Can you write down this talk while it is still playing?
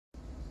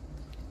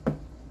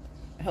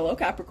Hello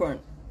Capricorn,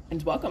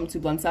 and welcome to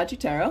Bluntsaggie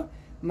Tarot.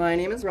 My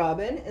name is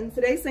Robin, and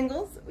today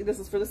singles, this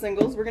is for the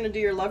singles, we're going to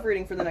do your love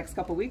reading for the next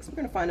couple weeks. We're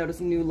going to find out if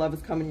some new love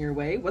is coming your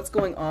way, what's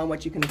going on,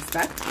 what you can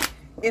expect.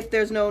 If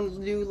there's no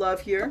new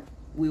love here,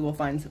 we will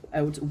find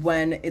out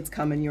when it's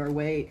coming your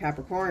way,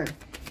 Capricorn.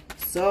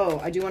 So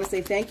I do want to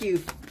say thank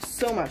you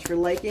so much for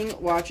liking,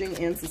 watching,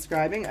 and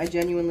subscribing. I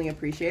genuinely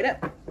appreciate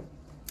it.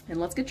 And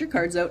let's get your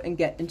cards out and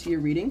get into your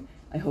reading.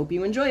 I hope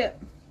you enjoy it.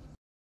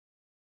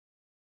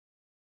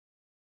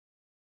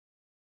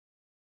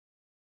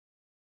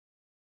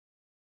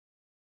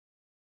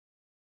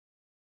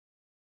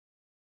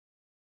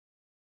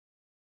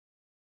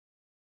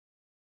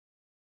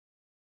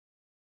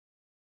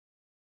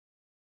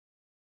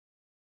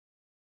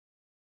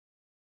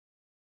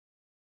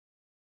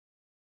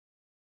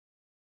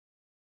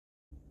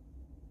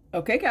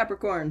 Okay,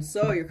 Capricorn,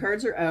 so your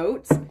cards are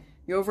out.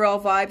 Your overall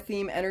vibe,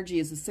 theme, energy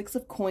is the Six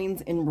of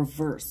Coins in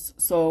reverse.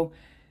 So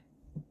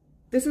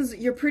this is,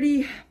 you're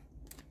feeling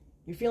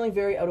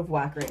very out of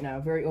whack right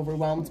now, very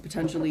overwhelmed,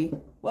 potentially.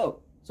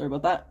 Whoa, sorry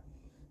about that.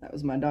 That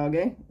was my dog,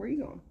 eh? Where are you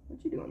going? What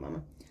you doing,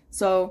 mama?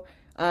 So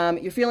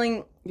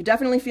you're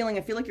definitely feeling,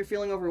 I feel like you're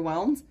feeling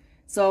overwhelmed.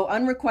 So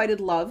unrequited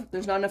love,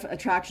 there's not enough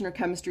attraction or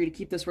chemistry to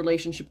keep this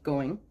relationship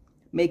going.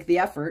 Make the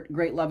effort.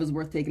 Great love is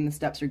worth taking the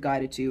steps you're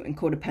guided to. And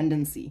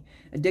codependency.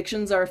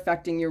 Addictions are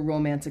affecting your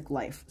romantic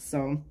life.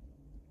 So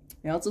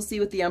I also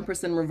see with the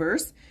Empress in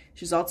reverse,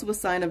 she's also a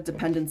sign of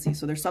dependency.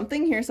 So there's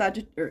something here,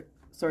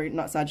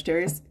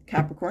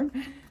 Capricorn,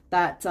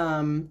 that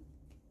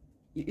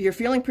you're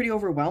feeling pretty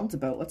overwhelmed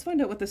about. Let's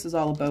find out what this is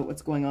all about,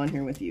 what's going on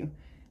here with you.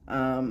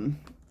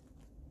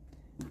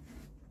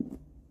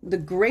 The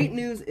great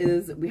news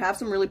is we have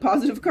some really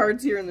positive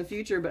cards here in the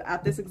future, but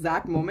at this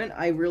exact moment,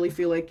 I really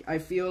feel like,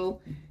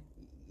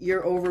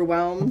 you're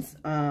overwhelmed.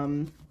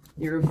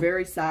 You're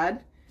very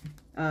sad.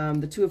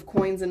 The Two of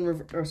Coins in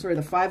reverse, or sorry,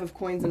 the Five of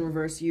Coins in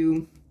reverse,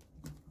 you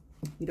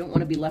don't want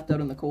to be left out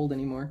in the cold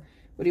anymore.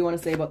 What do you want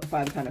to say about the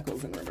Five of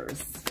Pentacles in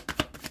reverse?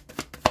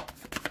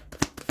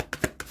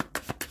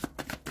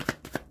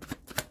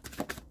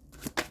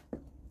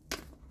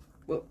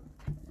 Whoa,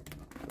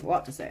 a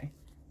lot to say.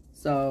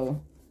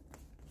 So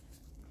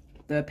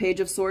the Page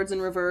of Swords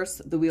in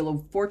reverse, the Wheel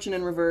of Fortune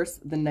in reverse,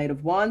 the Knight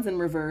of Wands in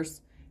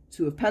reverse,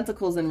 Two of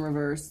Pentacles in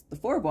reverse, the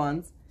Four of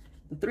Wands,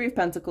 the Three of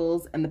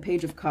Pentacles, and the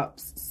Page of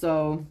Cups.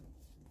 So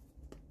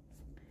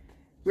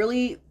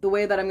really the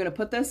way that I'm going to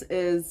put this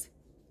is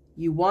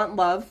you want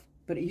love,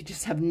 but it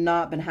just have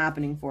not been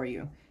happening for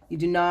you. You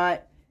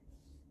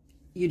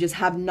just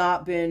have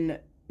not been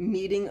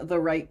meeting the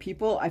right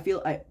people. I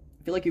feel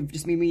like you've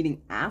just been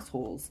meeting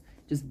assholes,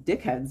 just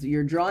dickheads.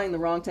 You're drawing the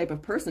wrong type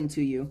of person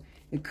to you.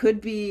 It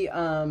could be,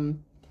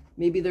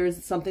 maybe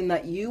there's something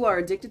that you are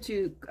addicted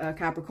to,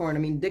 Capricorn. I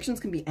mean, addictions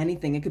can be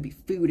anything. It could be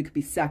food. It could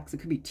be sex. It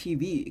could be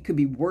TV. It could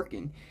be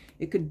working.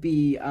 It could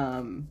be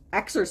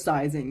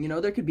exercising. You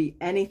know, there could be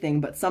anything,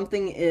 but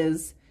something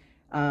is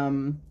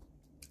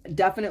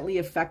definitely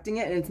affecting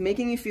it, and it's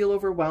making you feel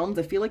overwhelmed.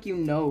 I feel like you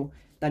know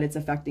that it's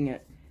affecting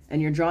it,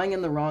 and you're drawing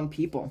in the wrong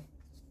people.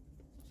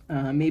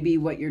 Maybe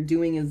what you're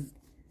doing is,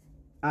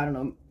 I don't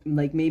know,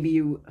 like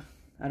maybe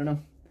I don't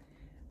know.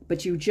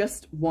 But you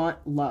just want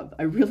love.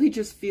 I really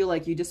just feel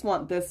like you just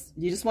want this.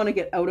 You just want to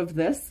get out of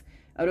this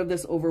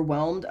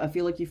overwhelmed. I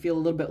feel like you feel a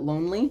little bit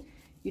lonely.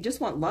 You just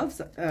want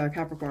love,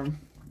 Capricorn.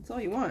 That's all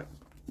you want.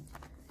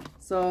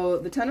 So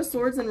the Ten of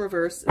Swords in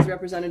reverse is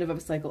representative of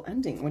a cycle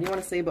ending. What do you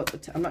want to say about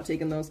the I'm not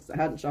taking those because I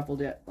hadn't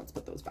shuffled yet. Let's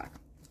put those back.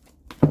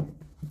 What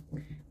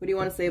do you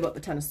want to say about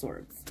the Ten of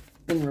Swords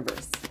in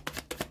reverse?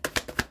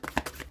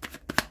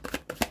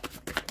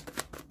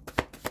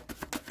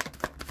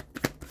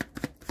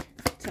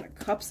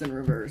 Cups in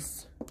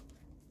reverse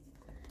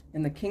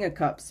and the King of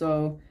Cups.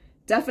 So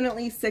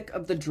definitely sick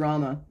of the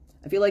drama.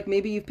 I feel like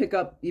maybe you pick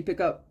up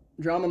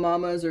drama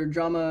mamas or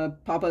drama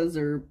papas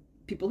or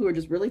people who are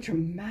just really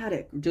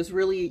dramatic, just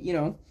really, you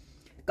know,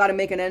 got to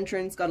make an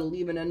entrance, got to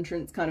leave an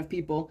entrance kind of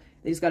people.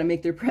 They just got to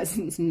make their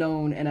presence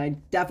known. And I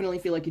definitely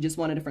feel like you just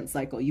want a different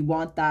cycle. You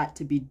want that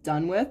to be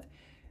done with.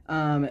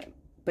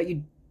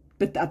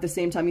 But at the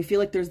same time, you feel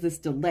like there's this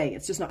delay.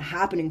 It's just not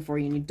happening for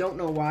you and you don't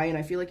know why. And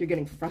I feel like you're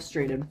getting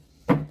frustrated.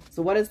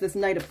 So what is this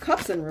Knight of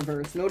Cups in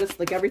reverse? Notice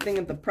like everything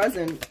in the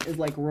present is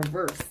like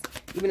reverse,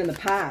 even in the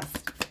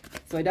past.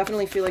 So I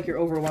definitely feel like you're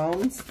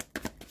overwhelmed.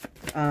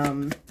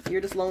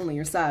 You're just lonely,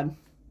 you're sad.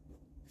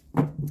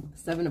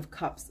 Seven of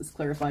Cups is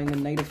clarifying the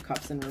Knight of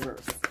Cups in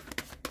reverse.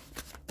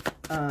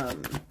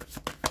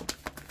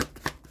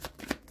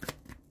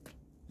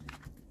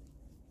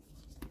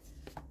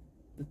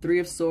 The Three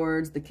of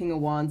Swords, the King of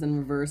Wands in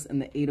reverse, and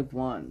the Eight of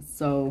Wands.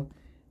 So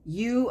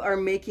you are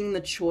making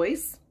the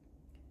choice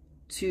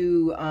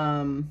to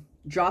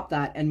drop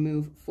that and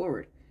move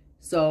forward.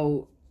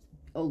 So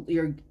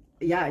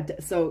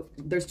so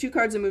there's two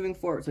cards of moving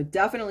forward. So I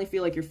definitely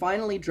feel like you're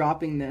finally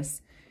dropping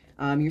this.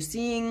 You're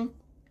seeing,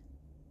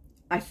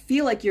 I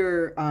feel like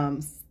you're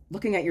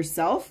looking at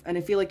yourself, and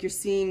I feel like you're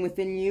seeing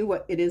within you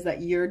what it is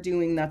that you're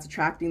doing that's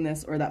attracting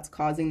this, or that's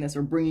causing this,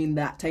 or bringing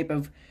that type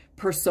of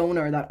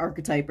persona or that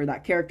archetype or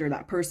that character,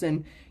 that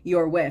person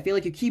your way. I feel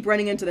like you keep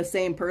running into the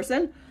same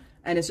person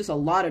and it's just a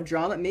lot of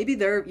drama. Maybe you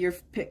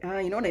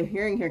know what I'm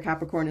hearing here,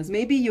 Capricorn, is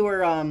maybe you're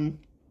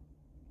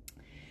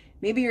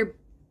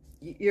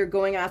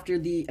going after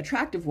the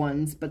attractive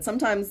ones, but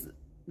sometimes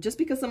just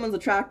because someone's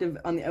attractive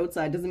on the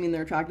outside doesn't mean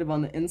they're attractive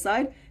on the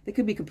inside. They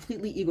could be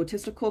completely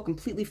egotistical,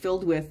 completely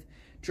filled with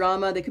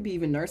drama. They could be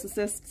even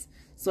narcissists.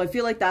 So I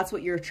feel like that's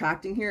what you're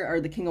attracting here, are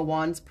the King of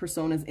Wands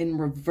personas in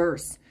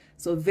reverse.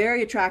 So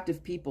very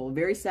attractive people,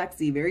 very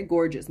sexy, very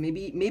gorgeous.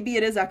 Maybe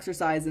it is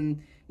exercise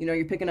and, you know,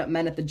 you're picking up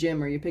men at the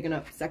gym, or you're picking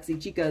up sexy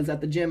chicas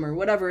at the gym, or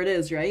whatever it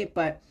is, right?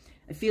 But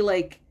I feel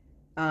like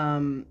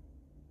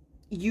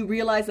you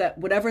realize that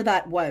whatever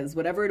it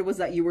was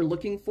that you were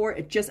looking for,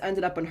 it just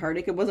ended up in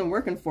heartache. It wasn't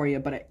working for you,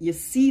 but you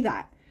see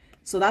that.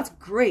 So that's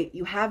great.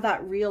 You have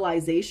that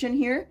realization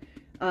here.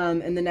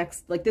 And the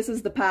next, like, this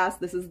is the past,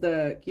 this is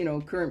the, you know,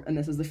 current, and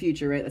this is the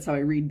future, right? That's how I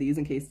read these,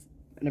 in case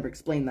I never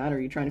explained that, or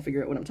you're trying to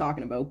figure out what I'm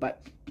talking about.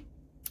 But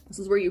this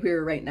is where you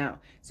hear right now.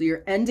 So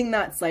you're ending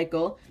that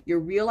cycle. You're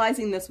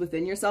realizing this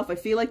within yourself. I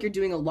feel like you're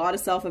doing a lot of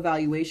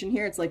self-evaluation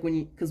here. It's like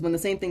because when the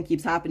same thing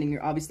keeps happening,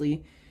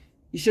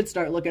 you should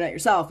start looking at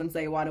yourself and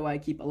say, why do I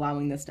keep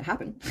allowing this to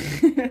happen?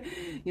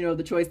 You know,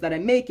 the choice that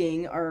I'm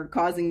making are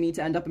causing me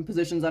to end up in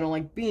positions I don't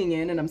like being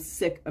in, and I'm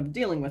sick of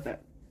dealing with it.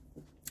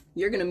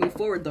 You're going to move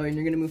forward, though, and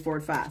you're going to move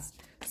forward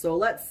fast. So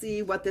let's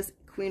see what this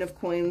Queen of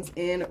Coins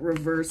in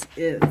reverse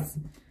is.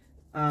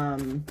 What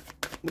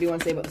do you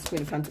want to say about this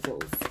Queen of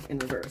Pentacles in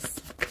reverse?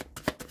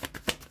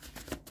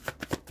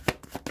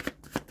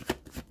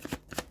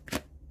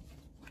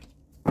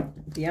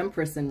 The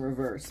Empress in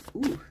reverse.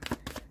 Ooh.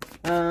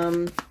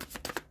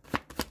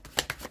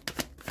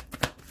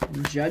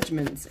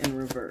 Judgments in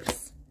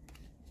reverse.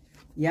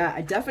 Yeah,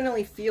 I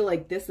definitely feel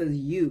like this is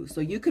you.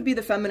 So you could be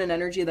the feminine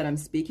energy that I'm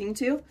speaking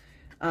to,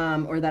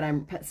 or that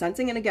I'm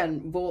sensing. And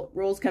again,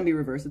 roles can be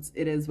reversed.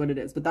 It is what it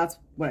is. But that's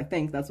what I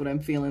think. That's what I'm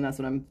feeling. That's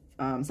what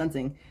I'm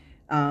sensing.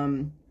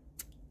 And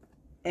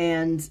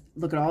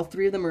look at all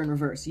three of them are in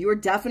reverse. You're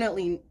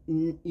definitely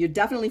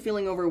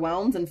feeling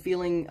overwhelmed and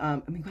feeling, I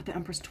mean, we got the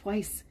Empress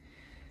twice.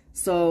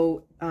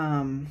 So,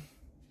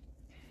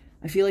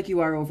 I feel like you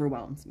are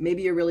overwhelmed.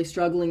 Maybe you're really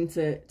struggling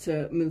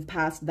to move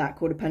past that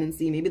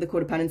codependency. Maybe the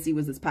codependency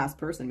was this past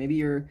person. Maybe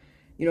you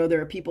know,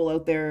 there are people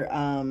out there,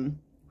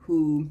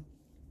 who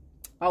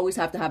always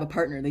have to have a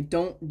partner. They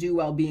don't do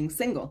well being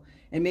single.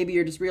 And maybe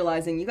you're just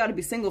realizing you got to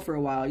be single for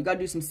a while. You got to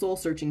do some soul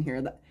searching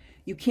here. That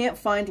you can't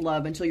find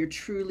love until you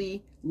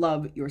truly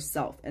love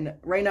yourself. And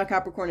right now,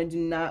 Capricorn, I do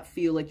not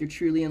feel like you're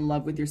truly in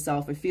love with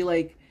yourself. I feel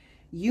like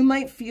you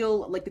might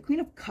feel like the Queen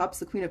of Cups,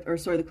 the Queen of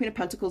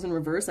Pentacles in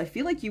reverse. I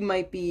feel like you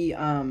might be,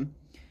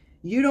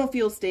 you don't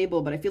feel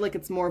stable, but I feel like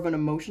it's more of an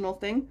emotional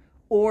thing.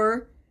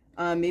 Or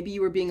maybe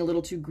you were being a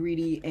little too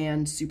greedy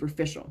and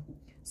superficial.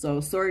 So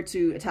sorry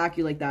to attack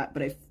you like that,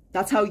 but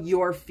that's how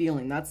you're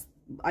feeling.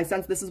 I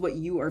sense this is what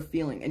you are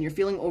feeling, and you're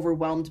feeling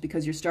overwhelmed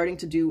because you're starting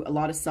to do a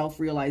lot of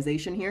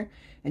self-realization here,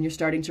 and you're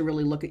starting to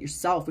really look at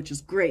yourself, which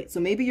is great. So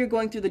maybe you're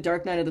going through the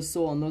dark night of the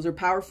soul, and those are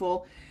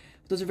powerful.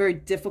 Those are very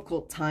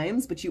difficult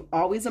times, but you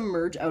always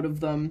emerge out of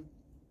them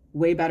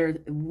way better,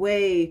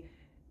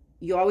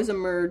 you always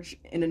emerge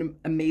in an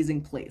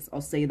amazing place.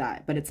 I'll say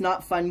that, but it's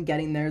not fun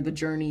getting there. The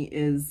journey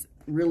is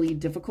really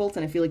difficult,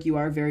 and I feel like you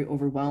are very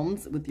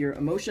overwhelmed with your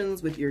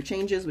emotions, with your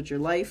changes, with your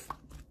life.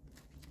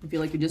 I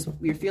feel like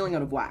you're feeling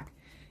out of whack.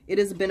 It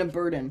has been a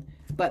burden.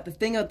 But the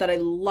thing that I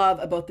love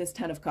about this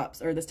 10 of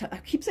Cups, or I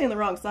keep saying the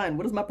wrong sign.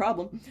 What is my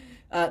problem?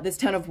 This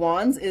 10 of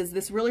Wands is,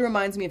 this really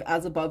reminds me of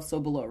as above,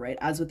 so below, right?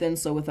 As within,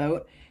 so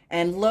without.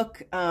 And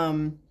look,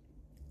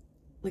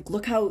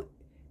 look how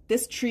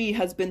this tree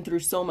has been through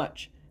so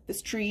much.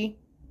 This tree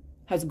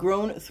has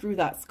grown through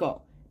that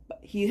skull.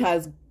 He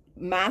has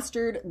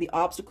mastered the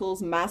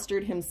obstacles,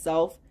 mastered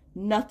himself.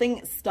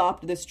 Nothing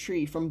stopped this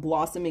tree from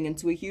blossoming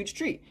into a huge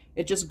tree.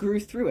 It just grew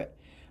through it.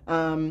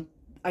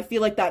 I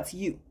feel like that's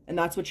you, and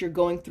that's what you're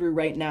going through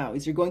right now,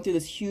 is you're going through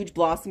this huge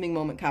blossoming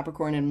moment,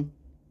 Capricorn. And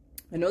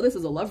I know this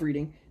is a love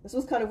reading. This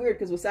was kind of weird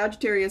because with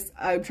Sagittarius,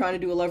 I'm trying to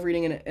do a love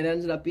reading, and it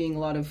ended up being a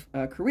lot of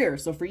career.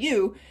 So for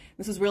you,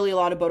 this is really a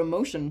lot about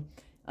emotion.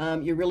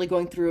 You're really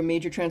going through a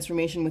major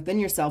transformation within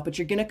yourself, but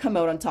you're going to come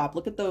out on top.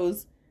 Look at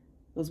those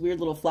weird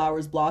little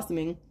flowers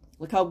blossoming.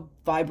 Look how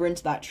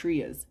vibrant that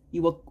tree is.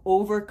 You will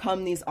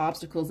overcome these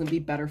obstacles and be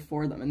better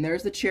for them. And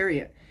there's the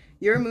Chariot.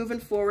 You're moving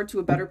forward to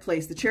a better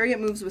place. The Chariot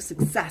moves with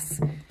success.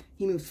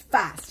 He moves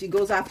fast. He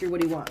goes after what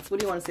he wants.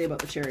 What do you want to say about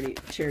the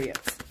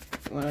Chariots?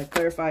 You want to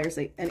clarify or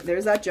say, and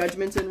there's that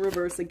Judgment in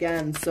reverse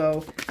again.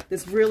 So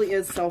this really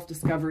is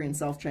self-discovery and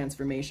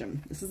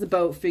self-transformation. This is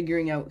about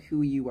figuring out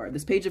who you are.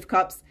 This Page of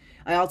Cups,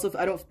 I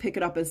don't pick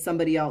it up as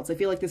somebody else. I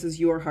feel like this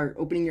is your heart,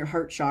 opening your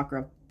heart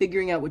chakra,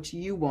 figuring out what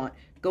you want,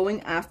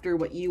 going after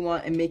what you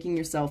want and making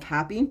yourself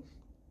happy.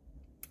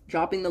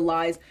 Dropping the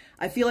lies.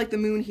 I feel like the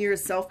moon here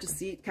is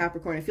self-deceit,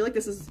 Capricorn. I feel like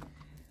this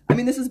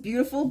is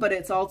beautiful, but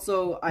it's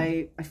also,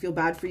 I feel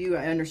bad for you.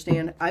 I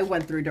understand. I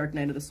went through a dark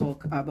night of the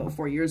soul about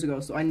 4 years ago,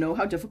 so I know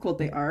how difficult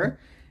they are.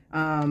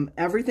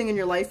 Everything in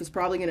your life is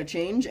probably going to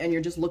change, and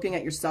you're just looking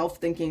at yourself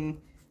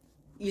thinking,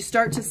 you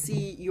start to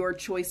see your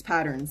choice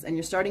patterns, and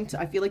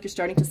I feel like you're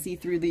starting to see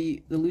through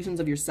the illusions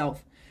of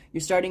yourself.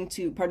 You're starting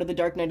to, part of the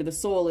dark night of the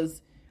soul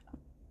is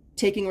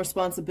taking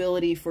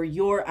responsibility for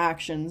your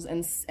actions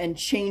and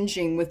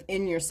changing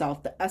within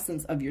yourself, the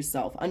essence of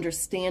yourself,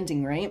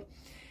 understanding, right?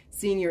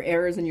 Seeing your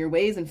errors and your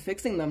ways and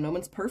fixing them. No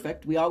one's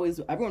perfect.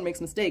 Everyone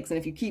makes mistakes. And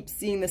if you keep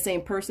seeing the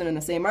same person in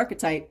the same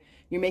archetype,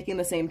 you're making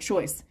the same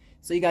choice.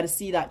 So you got to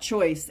see that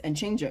choice and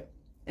change it.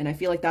 And I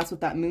feel like that's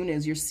what that moon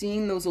is. You're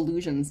seeing those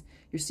illusions.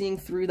 You're seeing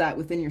through that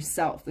within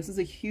yourself. This is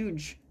a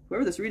huge,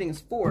 whoever this reading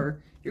is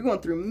for, you're going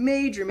through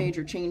major,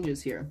 major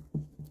changes here.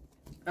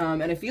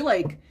 And I feel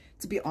like,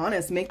 to be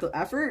honest, make the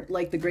effort.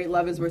 Like, the great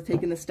love is worth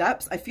taking the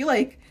steps. I feel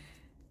like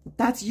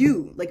that's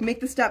you. Like,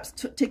 make the steps,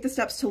 take the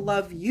steps to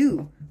love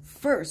you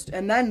first.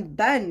 And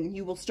then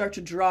you will start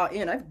to draw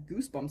in. I have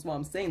goosebumps while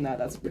I'm saying that.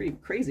 That's pretty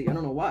crazy. I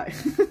don't know why.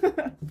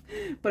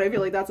 But I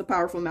feel like that's a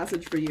powerful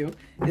message for you,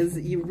 is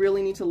you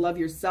really need to love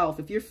yourself.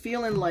 If you're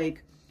feeling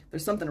like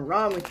there's something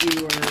wrong with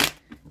you,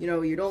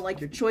 or, you don't like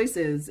your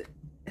choices,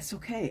 it's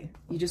okay.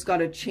 You just got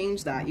to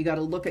change that. You got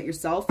to look at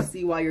yourself,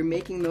 see why you're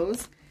making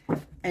those,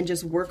 and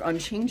just work on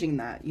changing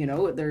that. You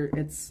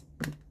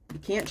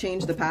can't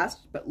change the past,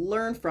 but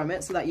learn from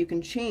it so that you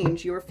can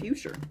change your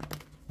future.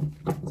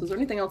 So is there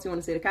anything else you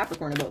want to say to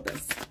Capricorn about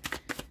this?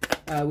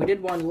 We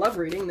did one love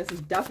reading. This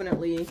is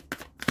definitely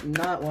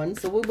not one.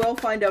 So we will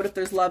find out if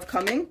there's love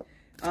coming.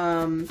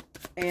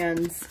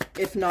 And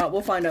if not,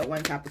 we'll find out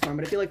when, Capricorn.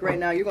 But I feel like right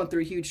now you're going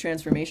through a huge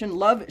transformation.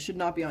 Love should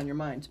not be on your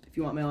mind, if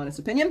you want my honest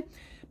opinion.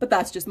 But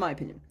that's just my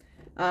opinion.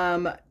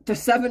 The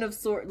Seven of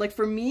Swords, like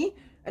for me,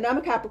 and I'm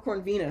a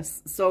Capricorn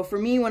Venus. So for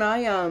me, when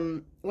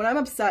I'm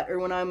upset or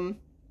when I'm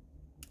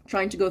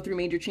trying to go through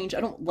major change,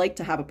 I don't like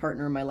to have a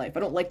partner in my life. I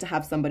don't like to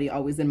have somebody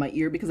always in my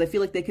ear, because I feel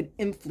like they could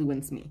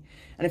influence me.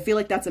 And I feel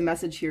like that's a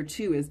message here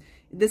too, is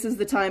this is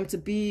the time to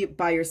be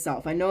by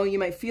yourself. I know you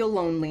might feel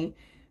lonely,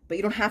 but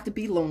you don't have to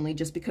be lonely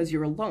just because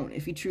you're alone.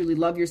 If you truly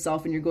love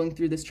yourself and you're going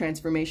through this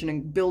transformation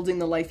and building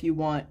the life you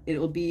want, it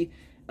will be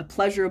a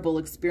pleasurable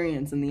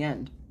experience in the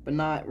end, but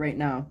not right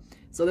now.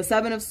 So the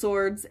Seven of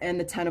Swords and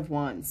the Ten of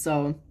Wands.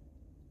 So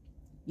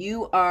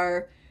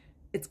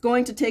it's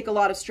going to take a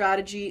lot of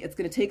strategy. It's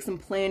going to take some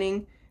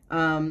planning,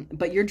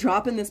 but you're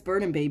dropping this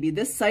burden, baby.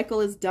 This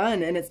cycle is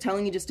done, and it's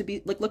telling you just to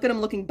be, like, look at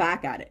him looking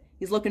back at it.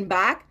 He's looking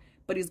back,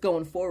 but he's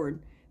going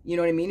forward. You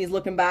know what I mean? He's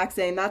looking back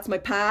saying, that's my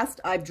past.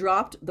 I've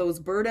dropped those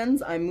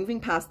burdens. I'm moving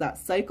past that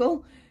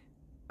cycle,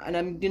 and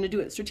I'm going to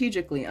do it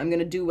strategically. I'm going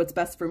to do what's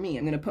best for me.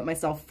 I'm going to put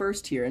myself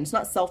first here, and it's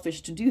not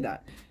selfish to do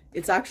that.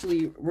 It's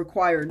actually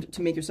required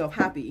to make yourself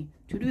happy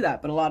to do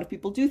that, but a lot of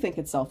people do think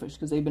it's selfish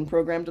because they've been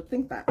programmed to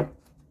think that.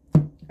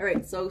 All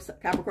right, so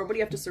Capricorn, what do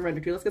you have to surrender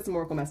to? Let's get some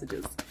oracle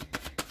messages.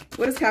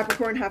 What does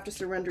Capricorn have to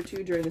surrender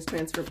to during this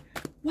transfer?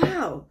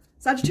 Wow,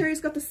 Sagittarius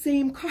got the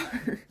same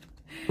card.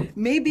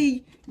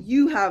 Maybe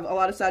you have a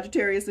lot of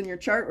Sagittarius in your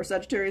chart, or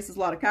Sagittarius is a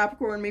lot of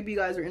Capricorn. Maybe you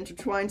guys are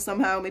intertwined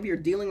somehow. Maybe you're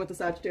dealing with the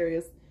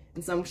Sagittarius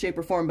in some shape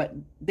or form, but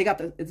they got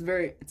the,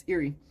 it's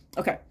eerie.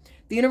 Okay,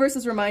 the universe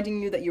is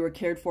reminding you that you are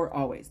cared for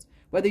always,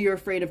 whether you're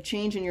afraid of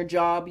change in your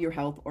job, your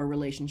health, or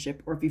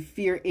relationship, or if you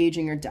fear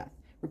aging or death.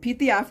 Repeat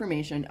the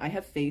affirmation, I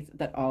have faith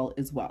that all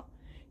is well.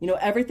 You know,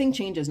 everything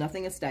changes.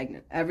 Nothing is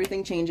stagnant.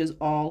 Everything changes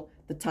all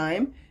the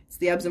time. It's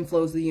the ebbs and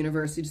flows of the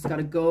universe. You just got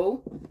to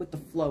go with the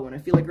flow. And I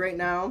feel like right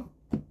now,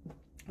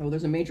 oh,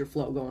 there's a major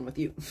flow going with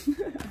you.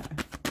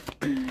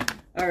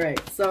 All right.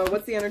 So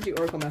what's the energy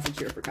oracle message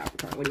here for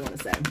Capricorn? What do you want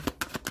to say?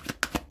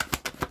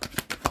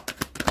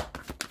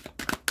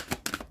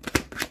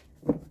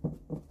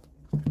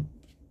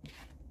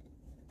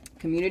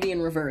 Community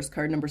in reverse,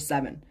 card number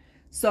 7.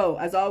 So,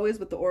 as always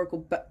with the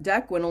oracle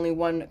deck, when only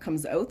one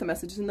comes out, the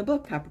message is in the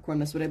book, Capricorn.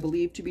 That's what I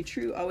believe to be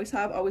true. Always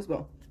have, always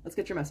will. Let's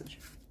get your message.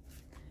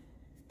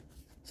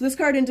 So this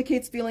card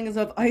indicates feelings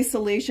of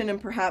isolation and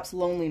perhaps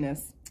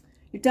loneliness.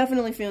 You're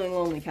definitely feeling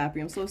lonely,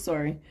 Capri. I'm so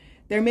sorry.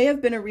 There may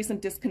have been a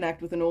recent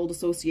disconnect with an old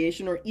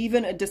association or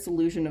even a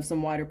dissolution of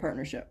some wider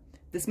partnership.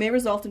 This may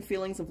result in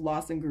feelings of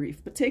loss and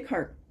grief, but take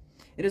heart.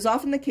 It is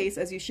often the case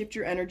as you shift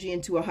your energy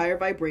into a higher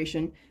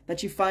vibration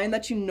that you find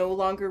that you no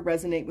longer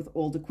resonate with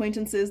old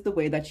acquaintances the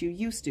way that you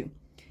used to.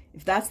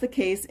 If that's the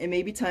case, it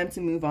may be time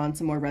to move on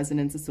to more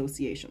resonance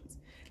associations.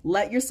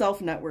 Let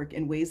yourself network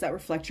in ways that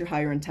reflect your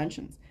higher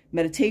intentions.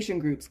 Meditation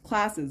groups,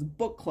 classes,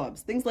 book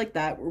clubs, things like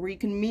that, where you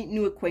can meet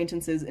new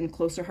acquaintances in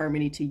closer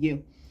harmony to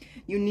you.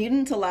 You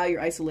needn't allow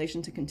your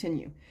isolation to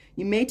continue.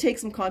 You may take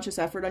some conscious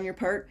effort on your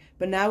part,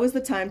 but now is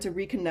the time to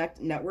reconnect,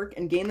 network,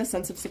 and gain the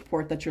sense of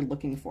support that you're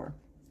looking for.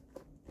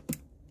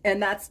 And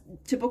that's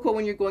typical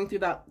when you're going through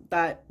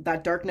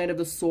that dark night of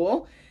the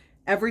soul.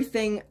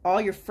 Everything,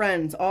 all your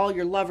friends, all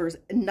your lovers,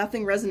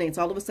 nothing resonates.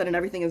 All of a sudden,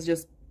 everything is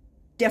just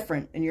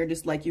different. And you're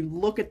just like, you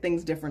look at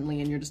things differently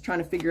and you're just trying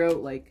to figure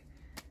out, like,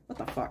 what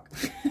the fuck?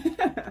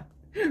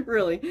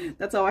 Really,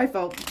 that's how I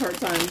felt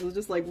part-time. It was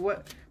just like,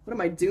 what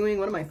am I doing?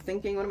 What am I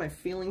thinking? What am I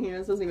feeling here?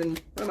 This doesn't even,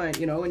 what am I,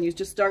 you know, and you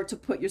just start to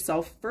put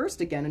yourself first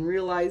again and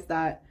realize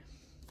that,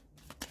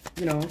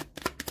 you know,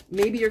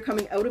 maybe you're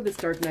coming out of this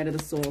dark night of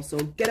the soul. So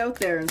get out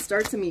there and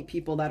start to meet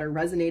people that are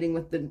resonating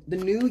with the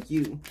new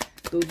you,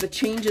 the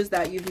changes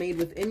that you've made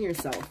within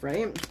yourself,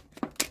 right?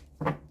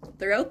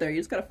 They're out there. You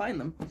just got to find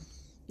them.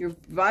 Your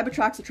vibe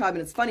attracts a tribe.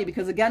 And it's funny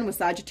because, again, with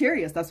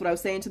Sagittarius, that's what I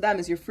was saying to them,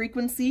 is your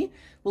frequency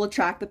will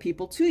attract the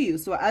people to you.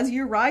 So as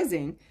you're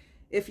rising,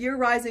 if you're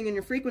rising in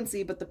your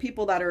frequency, but the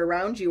people that are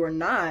around you are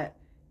not,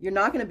 you're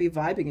not going to be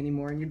vibing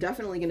anymore. And you're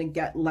definitely going to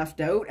get left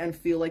out and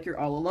feel like you're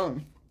all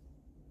alone.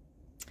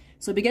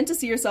 So begin to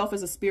see yourself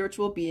as a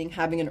spiritual being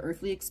having an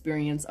earthly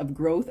experience of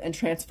growth and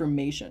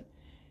transformation.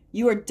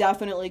 You are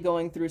definitely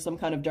going through some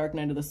kind of dark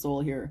night of the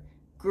soul here.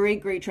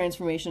 Great, great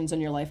transformations in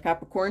your life,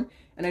 Capricorn.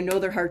 And I know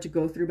they're hard to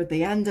go through, but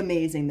they end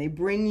amazing. They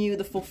bring you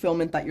the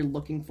fulfillment that you're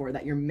looking for,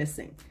 that you're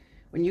missing.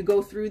 When you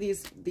go through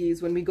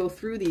when we go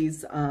through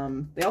these,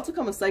 they also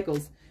come with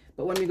cycles,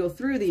 but when we go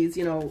through these,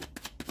 you know,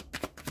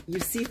 you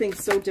see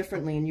things so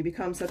differently and you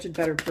become such a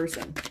better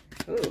person.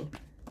 Oh,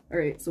 all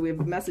right. So we have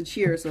a message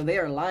here. So they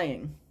are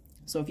lying.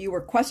 So if you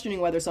were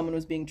questioning whether someone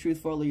was being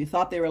truthful or you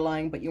thought they were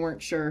lying, but you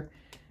weren't sure,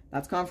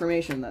 that's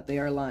confirmation that they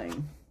are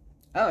lying.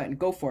 Oh, and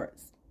go for it.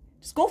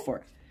 Just go for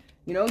it.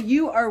 You know,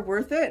 you are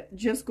worth it.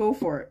 Just go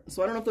for it.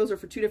 So I don't know if those are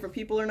for two different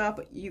people or not,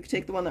 but you can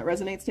take the one that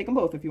resonates. Take them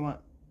both if you want.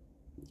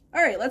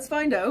 All right, let's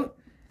find out.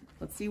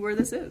 Let's see where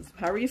this is.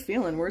 How are you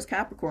feeling? Where's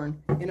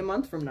Capricorn in a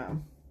month from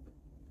now?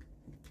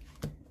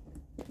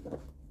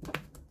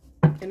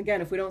 And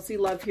again, if we don't see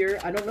love here,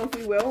 I don't know if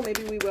we will.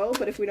 Maybe we will,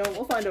 but if we don't,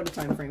 we'll find out a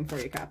time frame for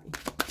you, Cappy.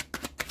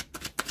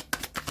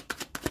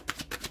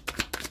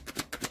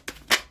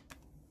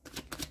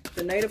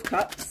 The Knight of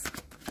Cups.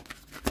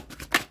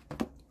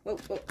 Whoa,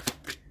 whoa.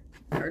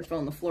 Card fell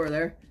on the floor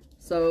there.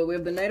 So we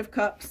have the Knight of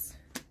Cups.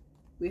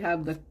 We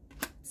have the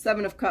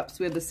Seven of Cups.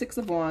 We have the Six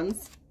of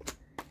Wands.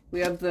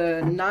 We have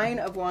the Nine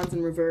of Wands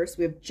in reverse.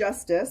 We have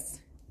Justice.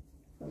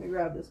 Let me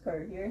grab this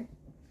card here.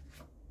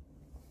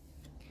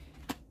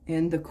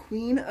 And the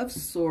Queen of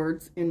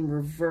Swords in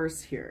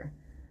reverse here.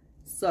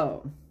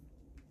 So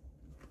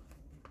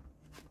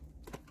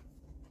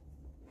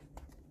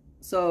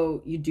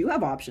you do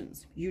have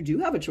options. You do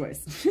have a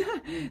choice.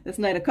 This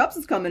Knight of Cups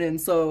is coming in.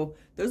 So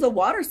there's a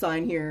water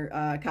sign here,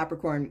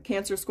 Capricorn,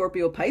 Cancer,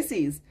 Scorpio,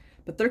 Pisces.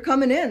 But they're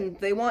coming in.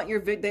 They want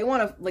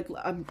to, like,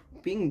 I'm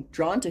being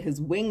drawn to his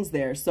wings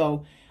there.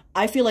 So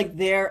I feel like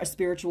they're a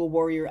spiritual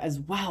warrior as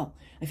well.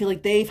 I feel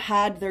like they've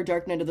had their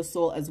dark night of the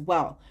soul as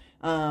well.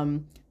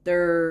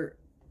 Their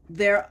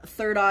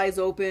third eye is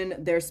open.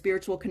 Their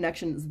spiritual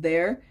connection is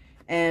there.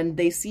 And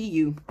they see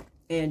you.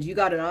 And you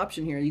got an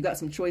option here. You got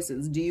some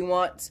choices.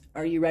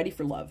 Are you ready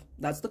for love?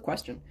 That's the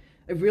question.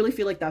 I really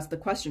feel like that's the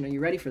question. Are you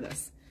ready for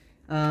this?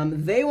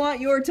 They want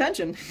your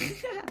attention.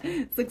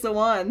 Six of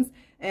Wands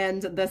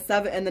and the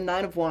Seven and the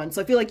Nine of Wands.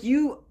 So I feel like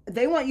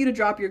they want you to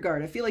drop your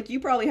guard. I feel like you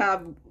probably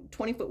have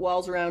 20-foot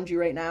walls around you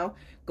right now,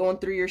 going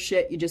through your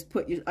shit. You just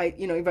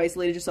you've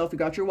isolated yourself. You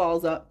got your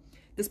walls up.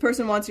 This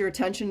person wants your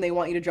attention. They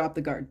want you to drop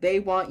the guard. They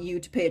want you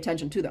to pay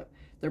attention to them.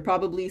 They're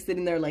probably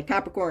sitting there like,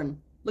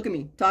 Capricorn, look at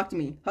me, talk to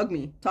me, hug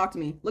me, talk to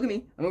me, look at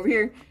me, I'm over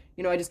here.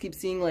 You know, I just keep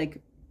seeing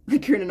like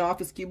you're in an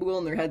office cubicle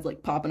and their head's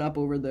like popping up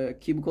over the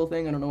cubicle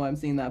thing. I don't know why I'm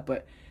seeing that,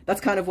 but that's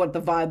kind of what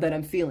the vibe that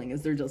I'm feeling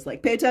is. They're just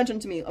like, pay attention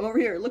to me, I'm over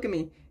here, look at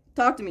me,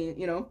 talk to me,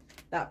 you know.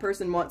 That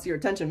person wants your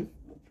attention.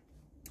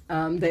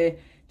 The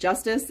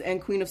Justice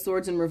and Queen of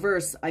Swords in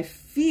reverse, I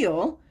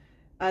feel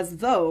as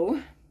though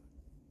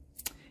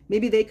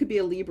maybe they could be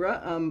a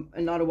Libra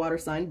and not a water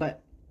sign,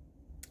 but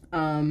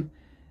I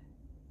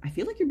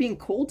feel like you're being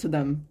cold to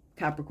them,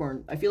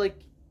 Capricorn. I feel like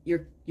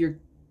you're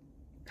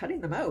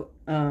cutting them out.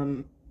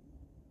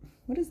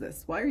 What is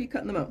this? Why are you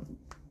cutting them out?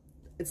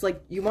 It's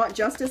like you want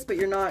justice, but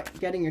you're not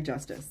getting your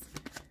justice.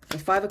 The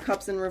Five of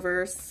Cups in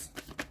reverse.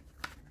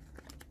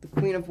 The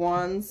Queen of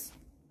Wands.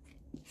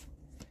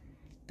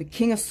 The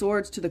King of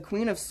Swords to the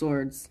Queen of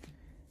Swords.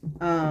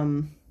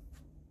 That's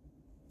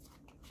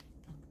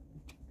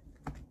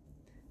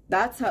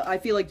how I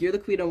feel like you're the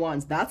Queen of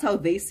Wands. That's how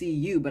they see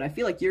you. But I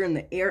feel like you're in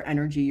the air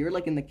energy. You're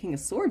like in the King of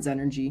Swords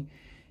energy.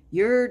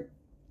 Yeah,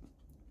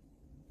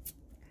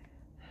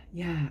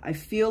 I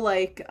feel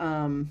like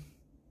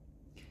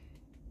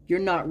you're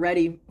not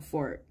ready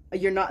for it.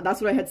 You're not, that's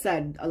what I had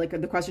said. Like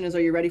the question is,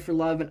 are you ready for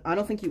love? And I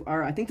don't think you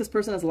are. I think this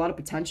person has a lot of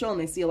potential and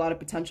they see a lot of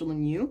potential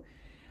in you.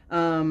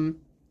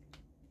 And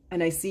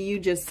I see you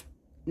just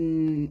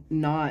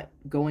not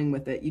going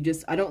with it.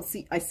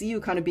 I see you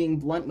kind of being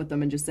blunt with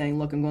them and just saying,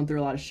 look, I'm going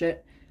through a lot of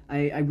shit.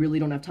 I really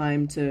don't have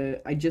time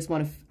to, I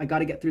got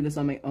to get through this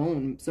on my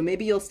own. So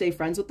maybe you'll stay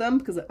friends with them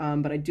because,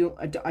 but I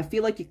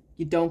feel like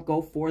you don't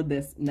go for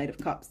this Knight of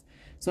Cups.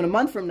 So in a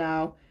month from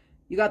now,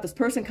 you got this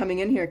person coming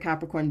in here,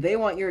 Capricorn. They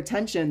want your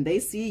attention. They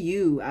see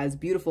you as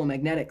beautiful,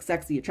 magnetic,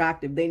 sexy,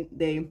 attractive.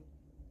 Maybe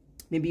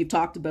you've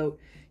talked about,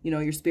 you know,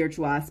 your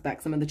spiritual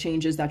aspects, some of the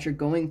changes that you're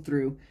going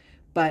through.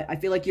 But I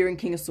feel like you're in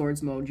King of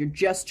Swords mode. You're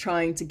just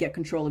trying to get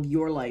control of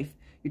your life.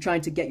 You're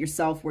trying to get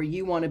yourself where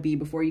you want to be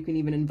before you can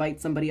even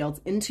invite somebody else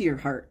into your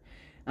heart.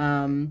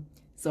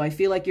 So I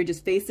feel like you're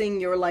just facing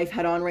your life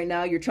head on right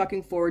now. You're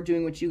trucking forward,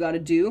 doing what you got to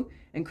do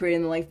and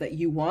creating the life that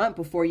you want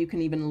before you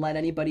can even let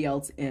anybody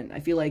else in.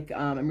 I feel like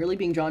I'm really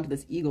being drawn to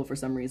this eagle for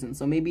some reason.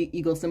 So maybe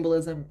eagle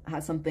symbolism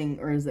has something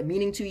or is a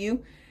meaning to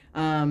you.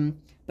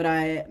 But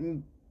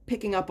I'm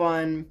picking up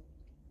on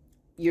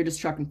you're just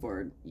trucking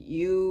forward.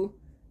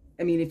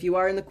 I mean, if you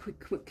are in the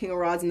King of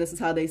Rods and this is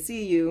how they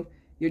see you,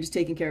 you're just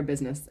taking care of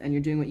business and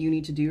you're doing what you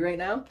need to do right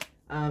now.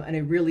 And I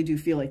really do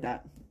feel like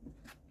that.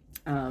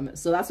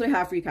 So that's what I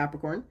have for you,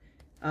 Capricorn.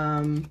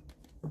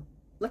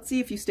 Let's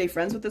see if you stay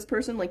friends with this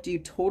person. Like, do you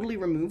totally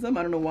remove them?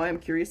 I don't know why. I'm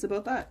curious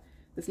about that.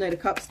 This Knight of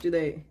Cups,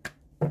 the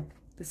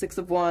Six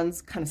of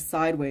Wands, kind of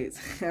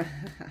sideways. What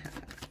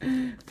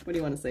do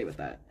you want to say with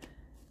that?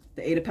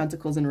 The Eight of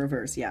Pentacles in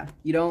reverse. Yeah,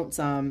 you don't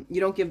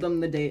give them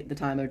the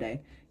time of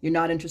day. You're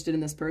not interested in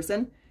this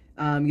person.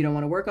 You don't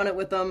want to work on it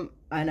with them,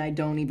 and I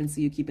don't even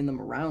see you keeping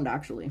them around,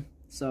 actually.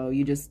 So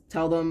you just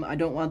tell them,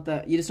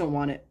 you just don't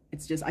want it.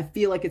 It's just, I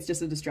feel like it's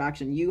just a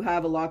distraction. You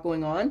have a lot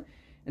going on,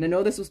 and I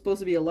know this was supposed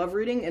to be a love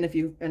reading,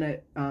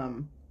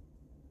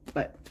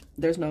 but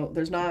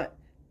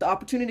the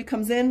opportunity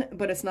comes in,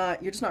 but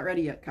you're just not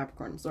ready yet,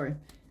 Capricorn. I'm sorry.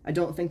 I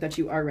don't think that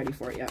you are ready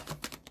for it yet.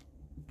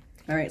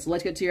 All right, so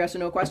let's get to your yes or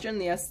no question.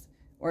 The yes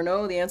or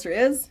no, the answer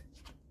is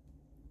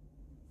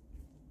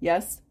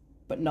yes,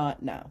 but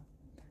not now.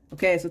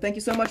 Okay, so thank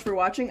you so much for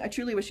watching. I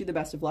truly wish you the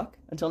best of luck.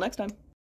 Until next time.